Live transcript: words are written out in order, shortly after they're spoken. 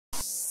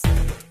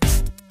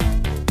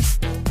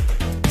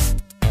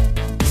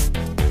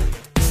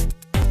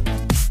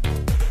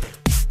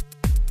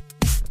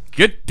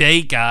Good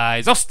day,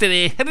 guys. Austin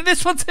here, and in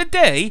this one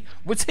today,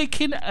 we're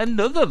taking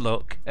another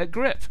look at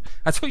grip.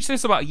 I touched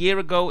this about a year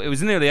ago. It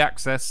was in early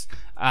access,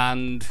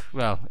 and,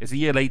 well, it's a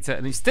year later,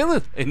 and it's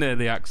still in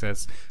early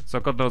access, so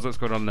God knows what's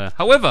going on there.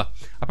 However,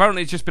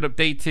 apparently it's just been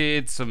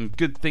updated, some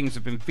good things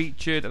have been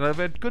featured, and I've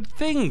heard good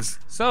things.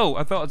 So,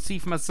 I thought I'd see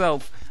for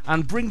myself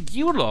and bring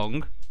you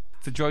along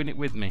to join it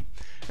with me.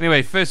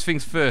 Anyway, first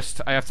things first,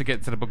 I have to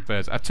get to the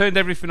bugbears. I've turned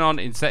everything on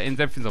in settings,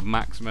 everything's on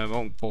maximum. I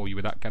won't bore you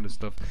with that kind of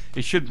stuff.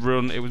 It should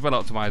run, it was well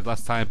optimized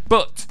last time,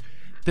 but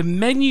the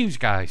menus,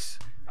 guys,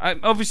 I'm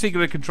obviously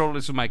going to control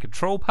this with my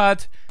control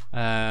pad.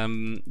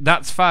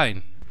 That's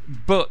fine,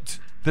 but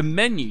the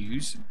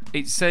menus,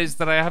 it says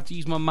that I have to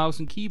use my mouse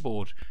and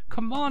keyboard.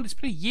 Come on, it's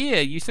been a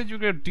year. You said you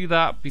were going to do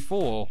that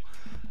before.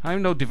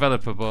 I'm no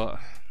developer, but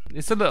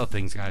it's the little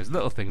things, guys,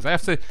 little things. I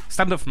have to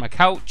stand up from my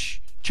couch,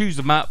 choose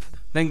the map,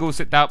 then go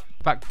sit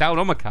back down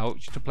on my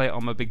couch to play it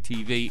on my big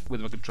TV with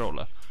my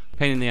controller.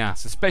 Pain in the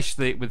ass,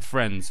 especially with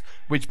friends.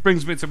 Which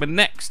brings me to my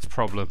next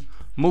problem,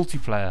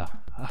 multiplayer.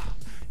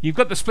 You've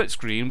got the split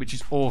screen, which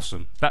is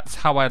awesome. That's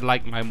how I'd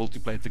like my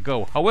multiplayer to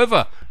go.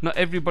 However, not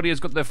everybody has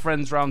got their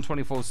friends around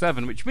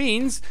 24/7, which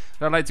means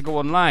that I'd like to go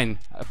online.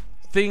 A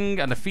thing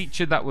and a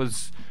feature that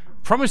was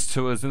promised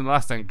to us in the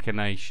last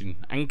incarnation.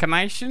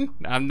 Incarnation?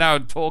 I'm now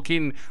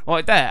talking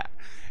like that.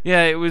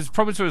 Yeah, it was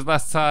promised to us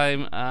last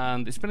time,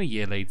 and it's been a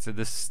year later.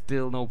 There's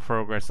still no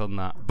progress on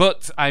that.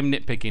 But I'm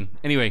nitpicking.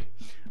 Anyway,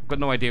 I've got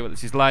no idea what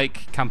this is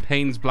like.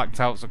 Campaigns blacked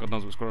out, so God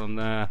knows what's going on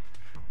there.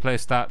 Player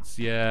stats,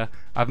 yeah.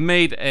 I've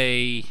made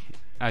a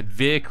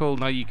vehicle.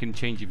 Now you can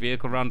change your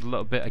vehicle around a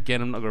little bit.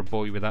 Again, I'm not going to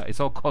bore you with that. It's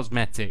all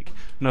cosmetic.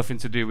 Nothing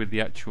to do with the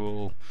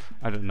actual,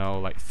 I don't know,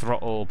 like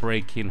throttle,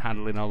 braking,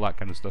 handling, all that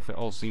kind of stuff. It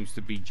all seems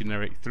to be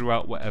generic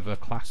throughout whatever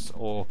class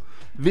or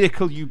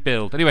vehicle you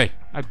build. Anyway,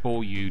 I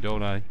bore you,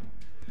 don't I?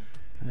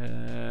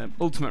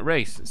 Ultimate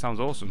race, it sounds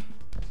awesome.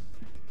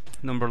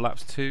 Number of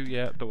laps 2,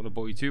 yeah, don't want to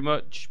bore you too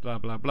much. Blah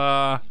blah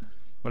blah,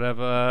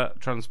 whatever.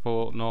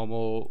 Transport,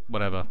 normal,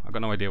 whatever. I've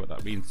got no idea what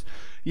that means.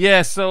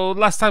 Yeah, so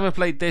last time I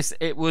played this,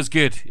 it was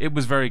good. It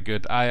was very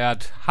good. I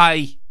had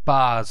high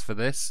bars for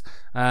this.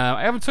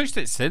 I haven't touched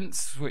it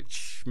since,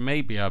 which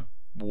may be a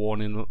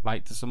warning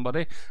light to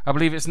somebody. I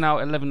believe it's now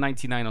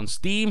 $11.99 on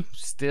Steam.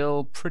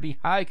 Still pretty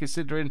high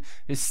considering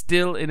it's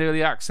still in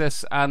early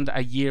access and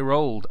a year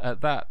old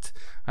at that.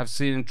 I've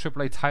seen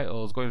AAA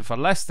titles going for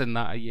less than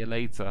that a year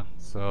later,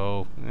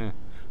 so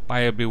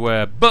buyer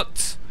beware.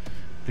 But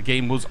the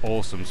game was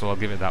awesome, so I'll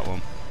give it that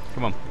one.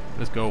 Come on,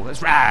 let's go,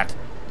 let's ride.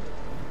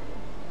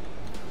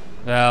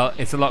 Well,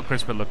 it's a lot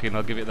crisper looking,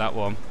 I'll give it that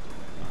one.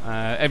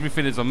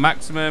 Everything is on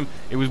maximum.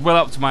 It was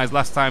well optimized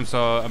last time,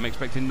 so I'm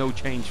expecting no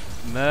change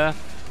from there.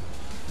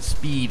 The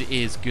speed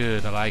is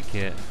good, I like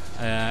it.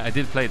 I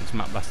did play this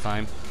map last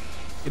time.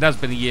 It has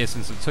been a year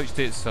since I've touched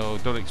it, so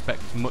don't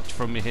expect much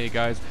from me here,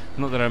 guys.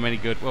 Not that I'm any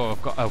good. Oh,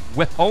 I've got a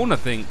weapon, I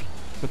think.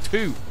 I've got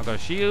 2. I've got a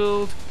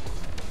shield,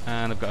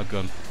 and I've got a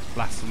gun.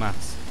 Blast some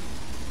ass.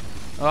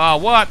 Oh,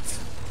 what?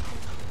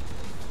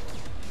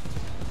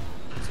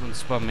 Someone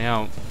spun me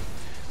out.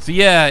 So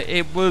yeah,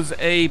 it was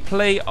a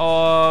play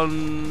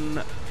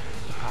on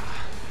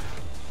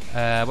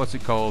what's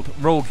it called?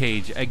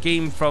 RollCage, a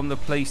game from the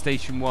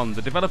PlayStation 1.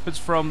 The developers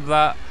from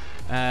that,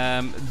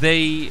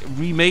 they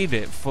remade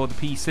it for the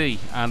PC,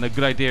 and a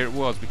good idea it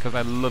was because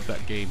I love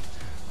that game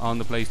on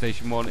the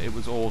PlayStation 1. It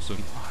was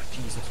awesome. Oh,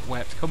 Jesus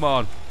wept. Come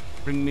on,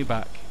 bring me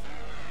back.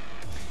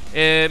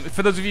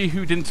 For those of you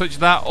who didn't touch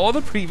that or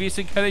the previous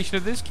incarnation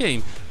of this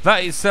game,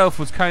 that itself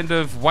was kind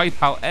of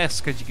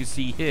Wipeout-esque, as you can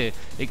see here,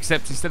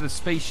 except instead of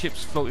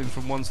spaceships floating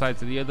from one side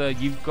to the other,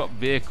 you've got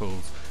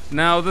vehicles.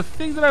 Now, the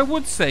thing that I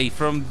would say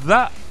from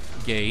that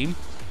game,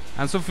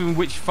 and something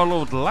which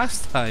followed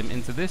last time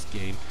into this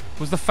game,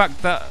 was the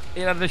fact that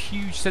it had a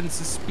huge sense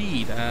of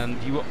speed,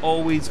 and you were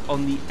always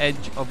on the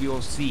edge of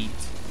your seat.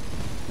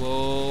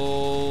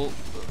 Whoa,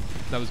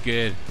 that was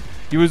good.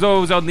 You was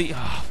always on the...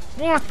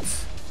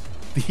 what?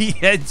 The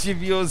edge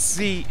of your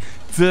seat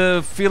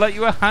to feel like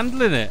you were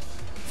handling it.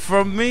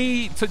 From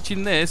me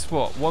touching this,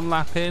 what, 1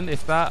 lap in,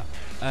 if that,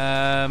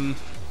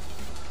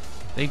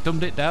 they've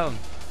dumbed it down.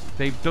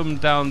 They've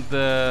dumbed down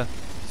the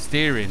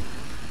steering.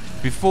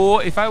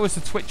 Before, if I was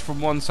to twitch from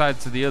one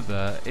side to the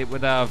other, it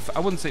would have, I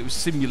wouldn't say it was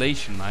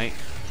simulation-like,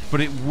 but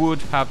it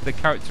would have the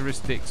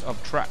characteristics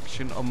of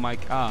traction on my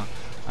car.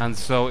 And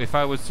so if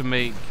I was to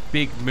make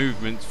big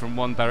movements from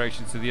one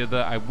direction to the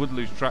other, I would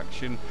lose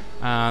traction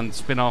and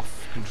spin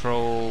off,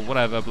 control,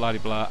 whatever, blah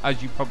blah,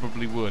 as you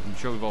probably would. I'm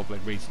sure we've all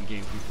played racing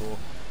games before.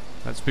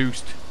 Let's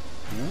boost.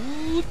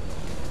 Ooh.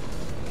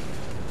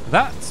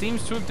 That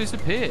seems to have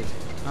disappeared.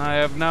 I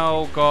have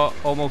now got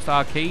almost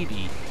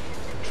arcadey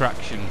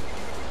traction,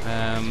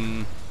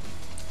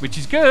 which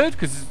is good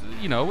because,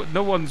 you know,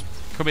 no one's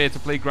come here to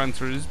play Gran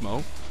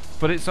Turismo,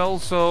 but it's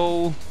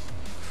also,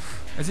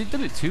 has it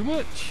done it too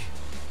much?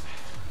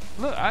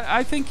 Look,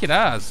 I think it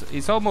has.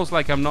 It's almost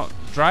like I'm not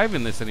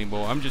driving this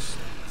anymore. I'm just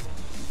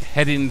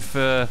heading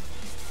for...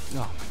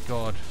 oh my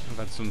god, I've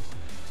had some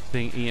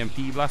thing.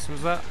 EMP blast,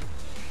 was that?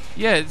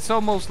 Yeah, it's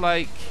almost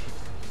like...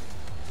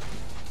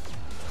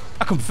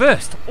 I come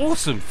first.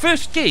 Awesome.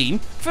 First game,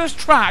 first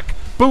track,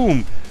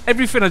 boom.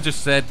 Everything I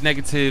just said,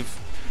 negative,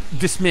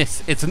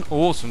 dismiss. It's an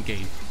awesome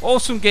game.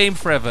 Awesome game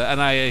forever,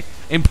 and I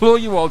implore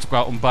you all to go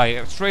out and buy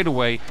it straight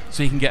away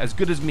so you can get as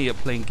good as me at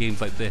playing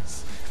games like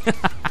this.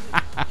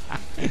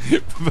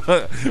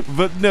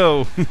 but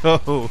no,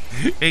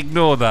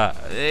 ignore that.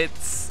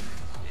 It's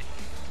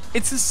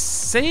the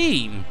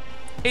same.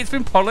 It's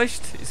been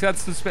polished. It's had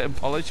some spit and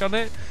polish on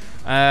it.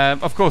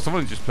 Of course, I've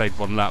only just played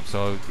one lap,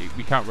 so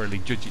we can't really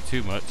judge it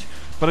too much.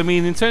 But I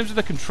mean, in terms of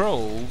the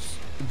controls,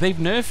 they've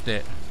nerfed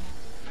it.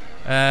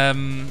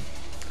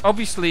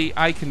 Obviously,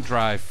 I can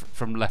drive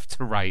from left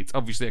to right.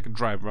 Obviously, I can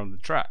drive around the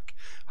track.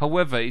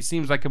 However, it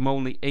seems like I'm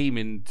only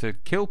aiming to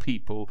kill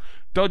people,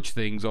 dodge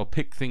things, or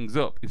pick things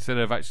up instead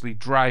of actually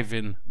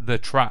driving the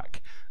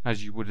track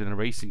as you would in a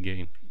racing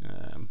game.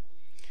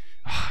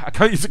 I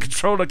can't use the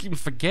controller. I keep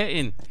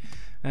forgetting.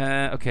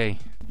 Okay,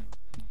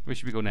 where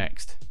should we go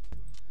next?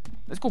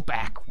 Let's go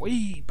back,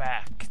 way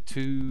back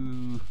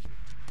to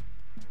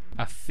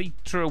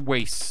Athitra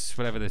Wastes,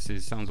 whatever this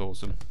is. Sounds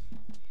awesome.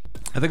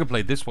 I think I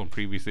played this one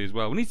previously as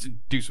well. We need to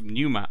do some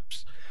new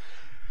maps.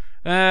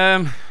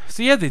 So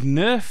yeah, they've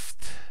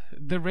nerfed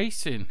the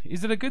racing.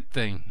 Is it a good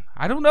thing?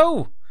 I don't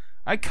know.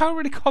 I can't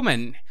really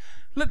comment.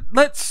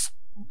 Let's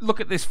look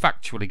at this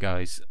factually,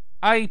 guys.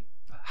 I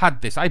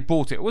had this. I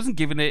bought it. I wasn't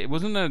given it. It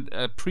wasn't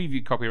a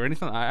preview copy or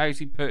anything. I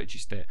actually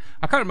purchased it.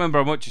 I can't remember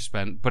how much I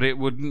spent, but it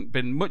wouldn't have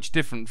been much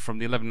different from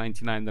the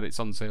 $11.99 that it's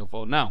on sale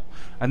for now.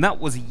 And that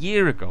was a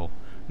year ago.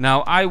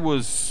 Now, I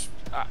was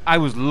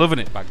loving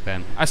it back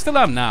then. I still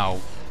am now,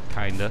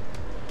 kinda.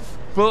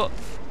 But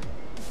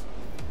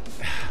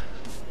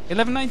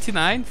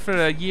 $11.99 for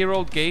a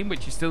year-old game,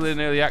 which is still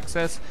in early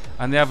access,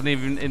 and they haven't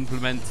even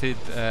implemented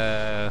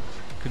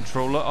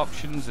controller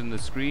options in the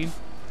screen.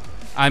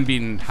 I'm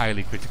being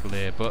highly critical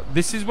here, but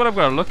this is what I've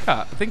got to look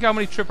at. Think how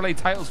many AAA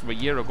titles from a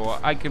year ago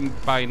I can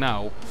buy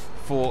now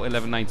for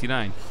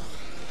 $11.99.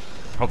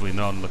 Probably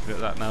none, looking at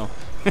that now.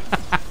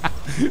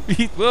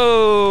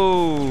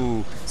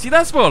 Whoa! See,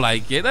 that's more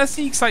like it. That's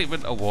the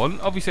excitement I want.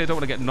 Obviously, I don't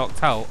want to get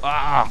knocked out.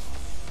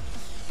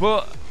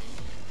 But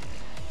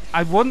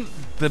I want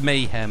the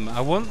mayhem.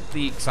 I want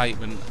the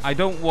excitement. I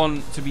don't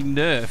want to be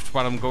nerfed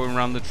while I'm going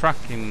around the track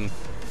in,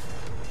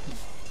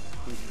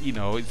 you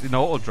know, it's in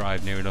auto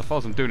drive near enough.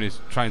 All I'm doing is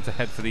trying to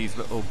head for these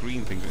little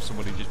green things which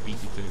somebody just beat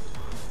you to.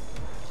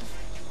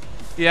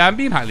 Yeah, I'm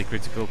being highly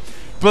critical.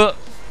 But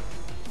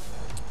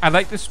I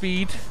like the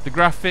speed, the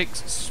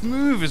graphics,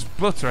 smooth as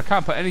butter. I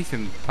can't put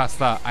anything past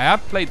that. I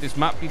have played this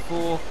map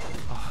before.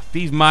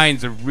 These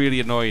mines are really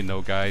annoying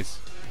though, guys.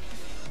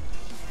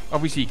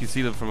 Obviously you can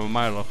see them from a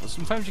mile off, but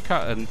sometimes you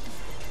can't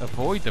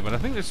avoid them, and I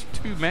think there's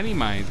too many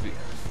mines.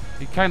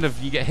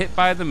 You get hit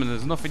by them and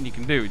there's nothing you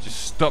can do. It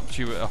just stops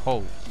you at a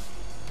hole.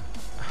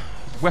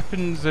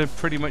 Weapons are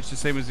pretty much the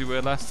same as they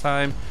were last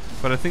time,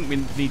 but I think we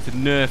need to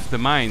nerf the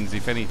mines,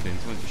 if anything.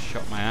 Someone just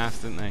shot my ass,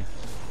 didn't they?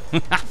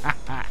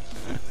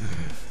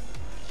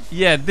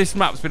 Yeah, this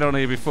map's been on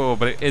here before,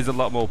 but it is a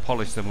lot more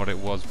polished than what it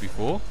was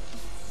before.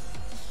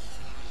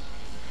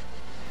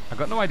 I've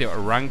got no idea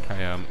what rank I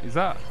am. Is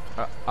that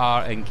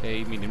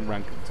RNK, meaning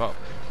rank at the top?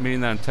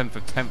 Meaning that I'm 10th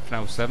of 10th,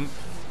 now 7th?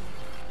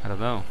 I don't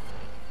know.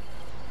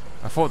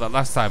 I thought that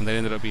last time they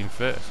ended up being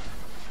first.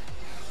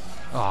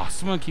 Oh,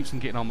 someone keeps on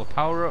getting all my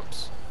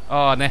power-ups.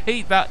 Oh, and I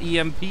hate that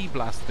EMP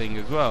blast thing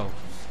as well.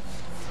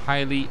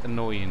 Highly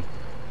annoying.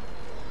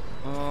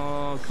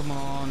 Oh, come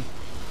on.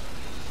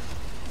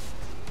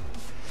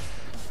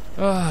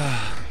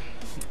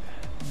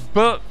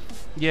 But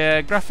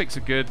yeah, graphics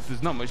are good.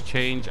 There's not much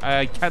change.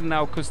 I can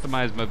now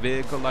customize my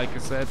vehicle, like I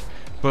said,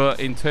 but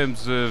in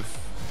terms of,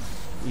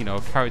 you know,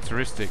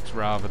 characteristics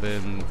rather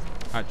than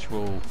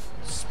actual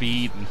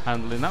speed and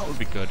handling, that would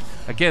be good.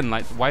 Again,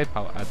 like the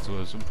Wipeout adds to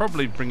us. I'm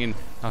probably bringing.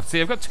 Oh,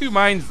 see, I've got 2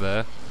 mines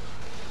there.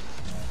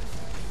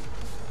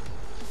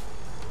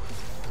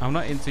 I'm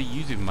not into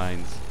using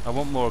mines. I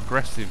want more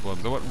aggressive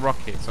ones. I want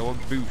rockets. I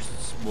want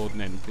boosts more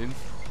than anything.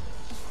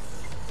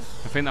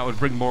 I think that would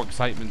bring more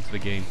excitement to the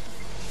game.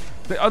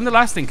 On the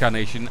last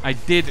incarnation, I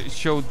did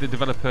show the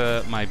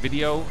developer my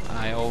video.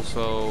 I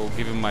also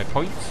give him my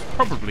points.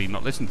 Probably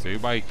not listened to.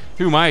 By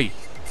who am I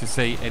to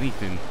say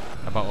anything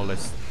about all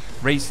this?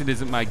 Racing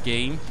isn't my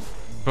game,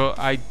 but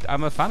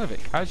I'm a fan of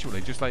it casually,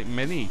 just like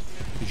many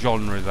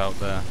genres out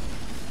there.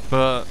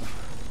 But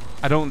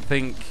I don't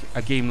think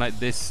a game like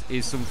this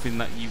is something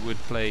that you would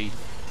play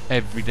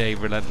every day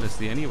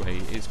relentlessly anyway.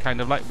 It's kind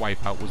of like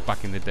Wipeout was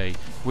back in the day,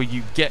 where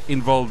you get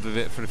involved with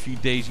it for a few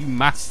days, you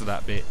master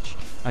that bitch,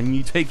 and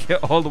you take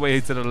it all the way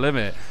to the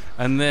limit,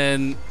 and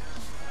then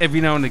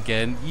every now and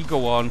again you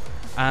go on,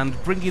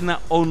 and bringing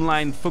that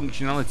online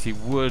functionality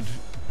would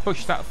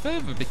push that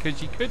further,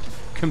 because you could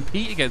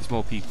compete against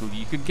more people,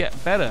 you could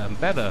get better and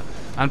better,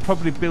 and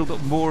probably build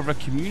up more of a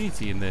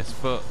community in this.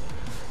 But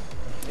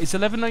it's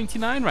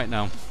 $11.99 right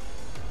now.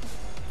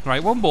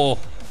 Right, one more.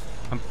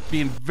 I'm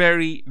being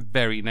very,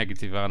 very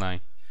negative, aren't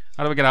I?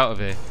 How do I get out of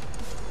here?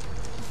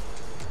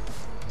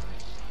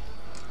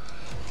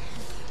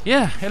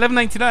 Yeah,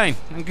 $11.99.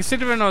 And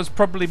considering I was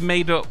probably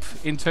made up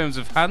in terms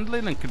of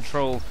handling and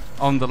control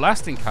on the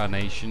last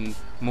incarnation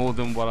more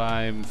than what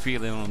I'm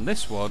feeling on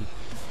this one,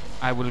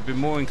 I would have been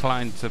more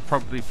inclined to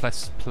probably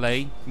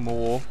play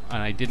more,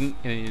 and I didn't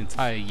in an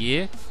entire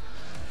year.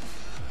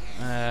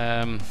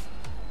 I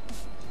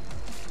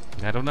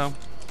don't know.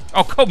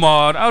 Oh, come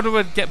on. How do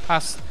I get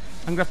past?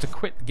 I'm going to have to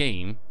quit the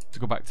game to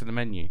go back to the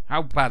menu.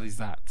 How bad is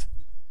that?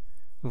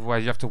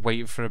 Otherwise, you have to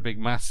wait for a big,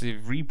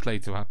 massive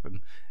replay to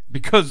happen.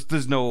 Because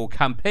there's no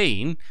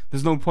campaign,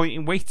 there's no point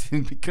in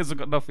waiting because I've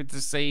got nothing to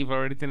save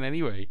or anything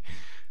anyway.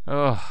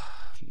 Oh,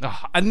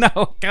 and now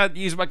I can't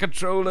use my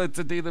controller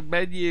to do the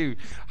menu.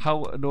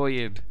 How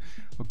annoying.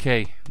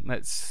 Okay,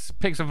 let's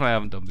pick something I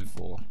haven't done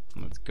before.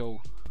 Let's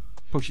go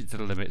push it to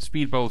the limit.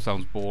 Speed bowl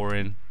sounds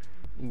boring.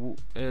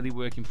 Early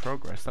work in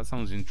progress. That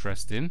sounds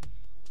interesting.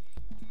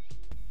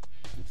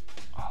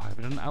 Oh, have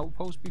I done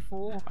outpost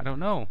before? I don't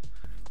know.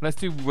 Let's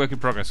do work in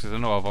progress because I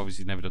know I've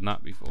obviously never done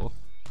that before.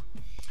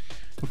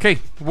 Okay,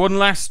 one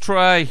last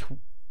try.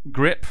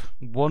 Grip.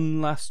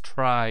 One last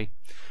try.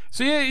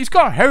 So yeah, it's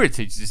got a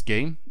heritage, this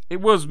game.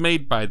 It was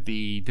made by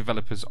the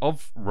developers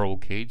of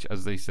RollCage,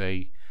 as they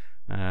say.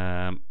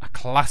 A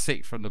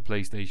classic from the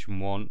PlayStation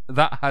 1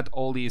 that had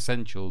all the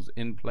essentials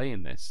in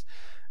playing this.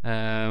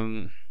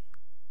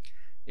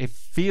 It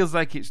feels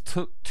like it's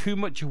took too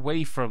much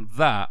away from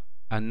that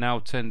and now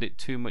turned it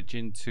too much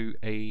into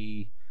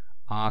a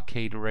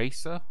arcade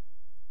racer.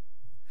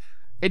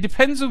 It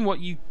depends on what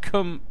you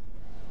come.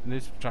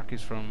 This track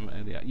is from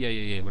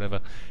yeah,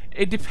 whatever.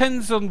 It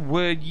depends on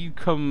where you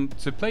come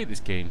to play this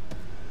game.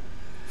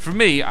 For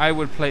me, I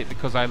would play it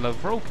because I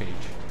love RollCage,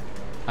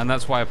 and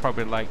that's why I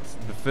probably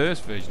liked the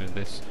first version of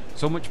this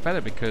so much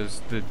better,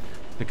 because the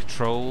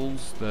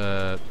controls,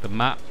 the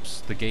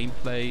maps, the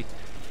gameplay,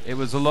 it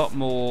was a lot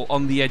more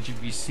on the edge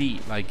of your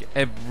seat. Like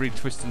every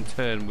twist and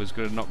turn was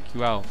going to knock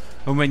you out,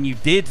 and when you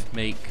did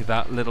make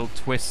that little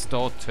twist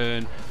or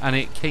turn and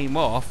it came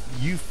off,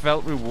 you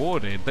felt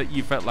rewarded. That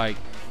you felt like,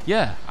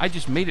 yeah, I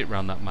just made it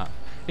around that map.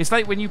 It's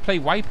like when you play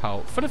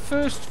Wipeout. For the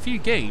first few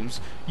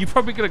games, you're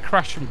probably going to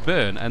crash and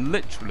burn and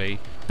literally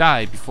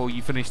die before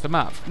you finish the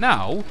map.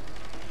 Now,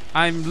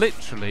 I'm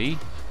literally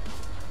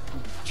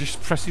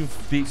just pressing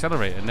the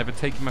accelerator, never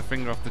taking my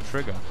finger off the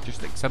trigger,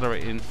 just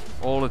accelerating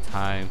all the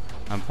time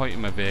and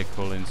pointing my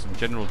vehicle in some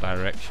general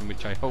direction,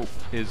 which I hope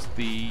is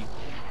the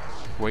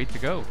way to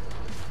go.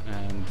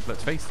 And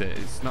let's face it,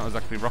 it's not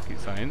exactly rocket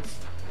science.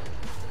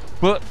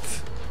 But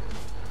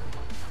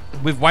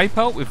with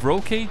Wipeout, with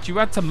RollCage, you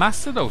had to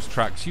master those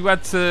tracks. You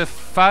had to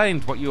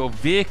find what your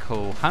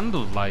vehicle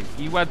handled like.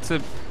 You had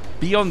to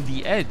be on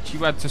the edge. You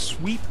had to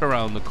sweep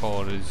around the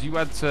corners. You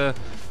had to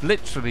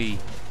literally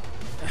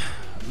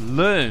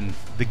learn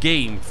the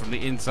game from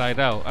the inside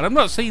out. And I'm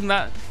not saying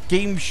that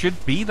games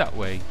should be that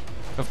way.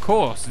 Of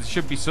course, there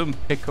should be some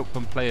pick-up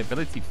and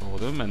playability for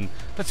them. And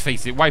let's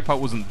face it, Wipeout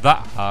wasn't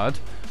that hard,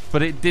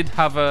 but it did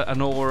have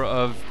an aura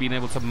of being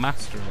able to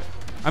master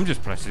it. I'm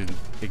just pressing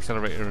the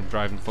accelerator and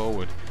driving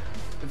forward.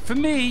 For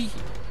me,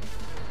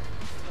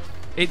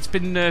 it's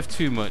been nerfed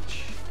too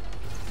much,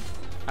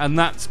 and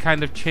that's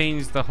kind of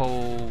changed the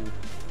whole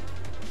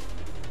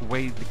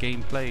way the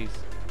game plays.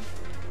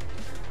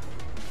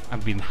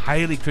 I'm being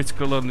highly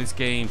critical on this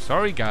game.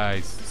 Sorry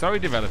guys, sorry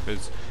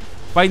developers.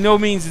 By no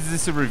means is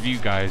this a review,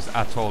 guys,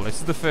 at all. This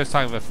is the first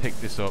time I've picked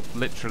this up,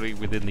 literally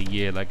within the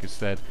year, like I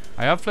said.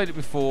 I have played it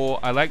before.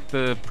 I liked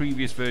the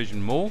previous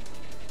version more,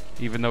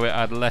 even though it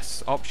had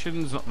less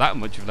options, not that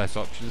much of less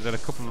options, and a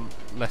couple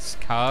of less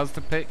cars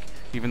to pick,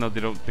 even though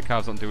the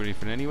cars don't do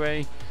anything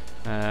anyway.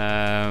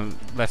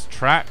 Less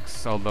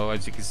tracks, although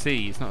as you can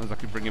see, it's not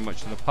exactly bringing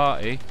much to the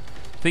party.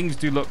 Things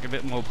do look a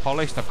bit more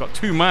polished. I've got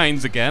 2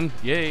 mines again,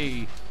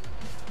 yay!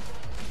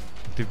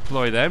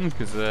 Deploy them,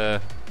 because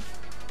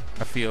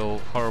I feel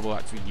horrible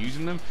actually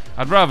using them.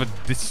 I'd rather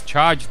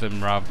discharge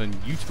them rather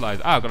than utilize.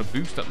 Ah, I've got a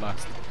boost at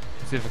last.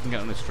 Let's see if I can get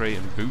on the straight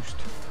and boost.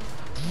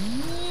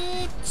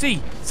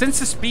 See,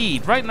 sense of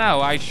speed. Right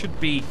now, I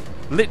should be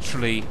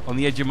literally on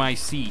the edge of my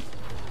seat.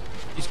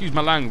 Excuse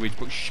my language,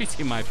 but shit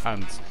in my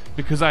pants,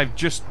 because I've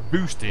just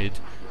boosted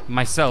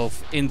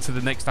myself into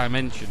the next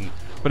dimension.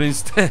 But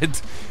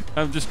instead,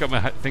 I've just got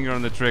my finger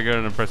on the trigger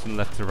and I'm pressing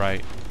left to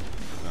right.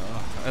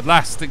 At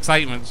last,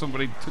 excitement.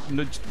 Somebody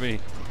nudged me.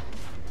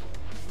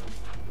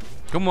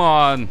 Come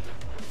on.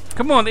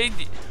 Come on.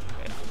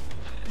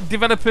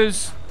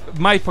 Developers,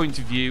 my point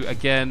of view,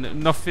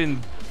 again,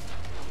 nothing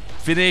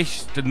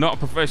finished, not a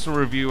professional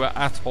reviewer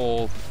at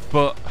all,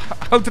 but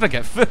how did I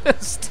get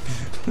first?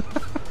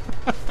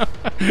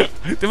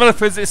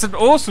 Developers, it's an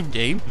awesome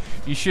game.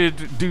 You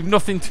should do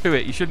nothing to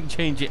it. You shouldn't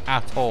change it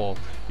at all.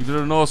 You've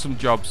done an awesome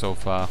job so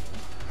far.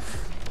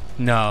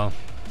 No.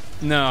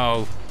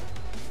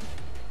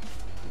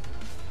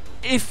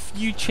 If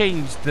you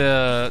change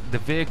the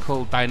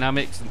vehicle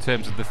dynamics in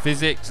terms of the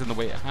physics and the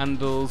way it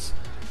handles,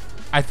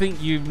 I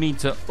think you need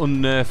to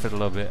unnerf it a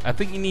little bit. I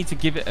think you need to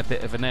give it a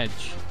bit of an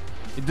edge.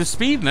 The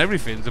speed and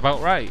everything's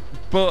about right,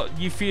 but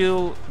you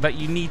feel that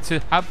you need to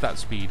have that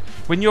speed.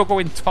 When you're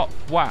going top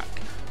whack,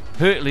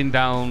 hurtling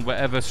down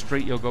whatever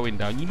street you're going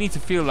down. You need to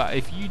feel that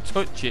if you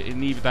touch it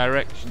in either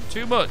direction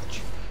too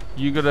much,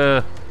 you're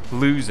gonna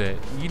lose it.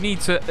 You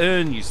need to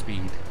earn your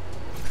speed.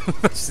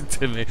 Listen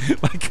to me,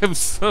 like I'm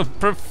so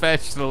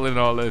professional in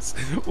all this.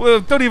 Well,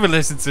 don't even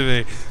listen to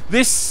me.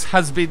 This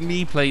has been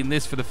me playing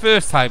this for the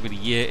first time in a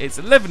year. It's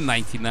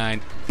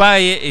 $11.99. Buy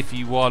it if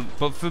you want,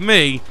 but for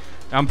me,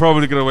 I'm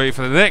probably going to wait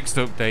for the next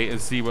update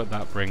and see what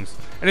that brings.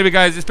 Anyway,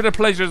 guys, it's been a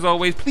pleasure as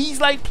always. Please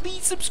like,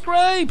 please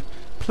subscribe.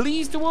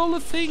 Please do all the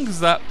things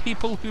that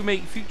people who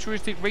make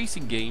futuristic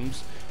racing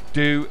games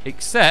do,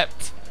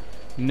 except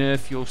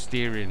nerf your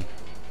steering.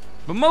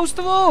 But most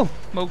of all,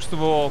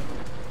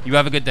 you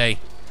have a good day.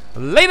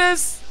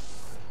 Laters!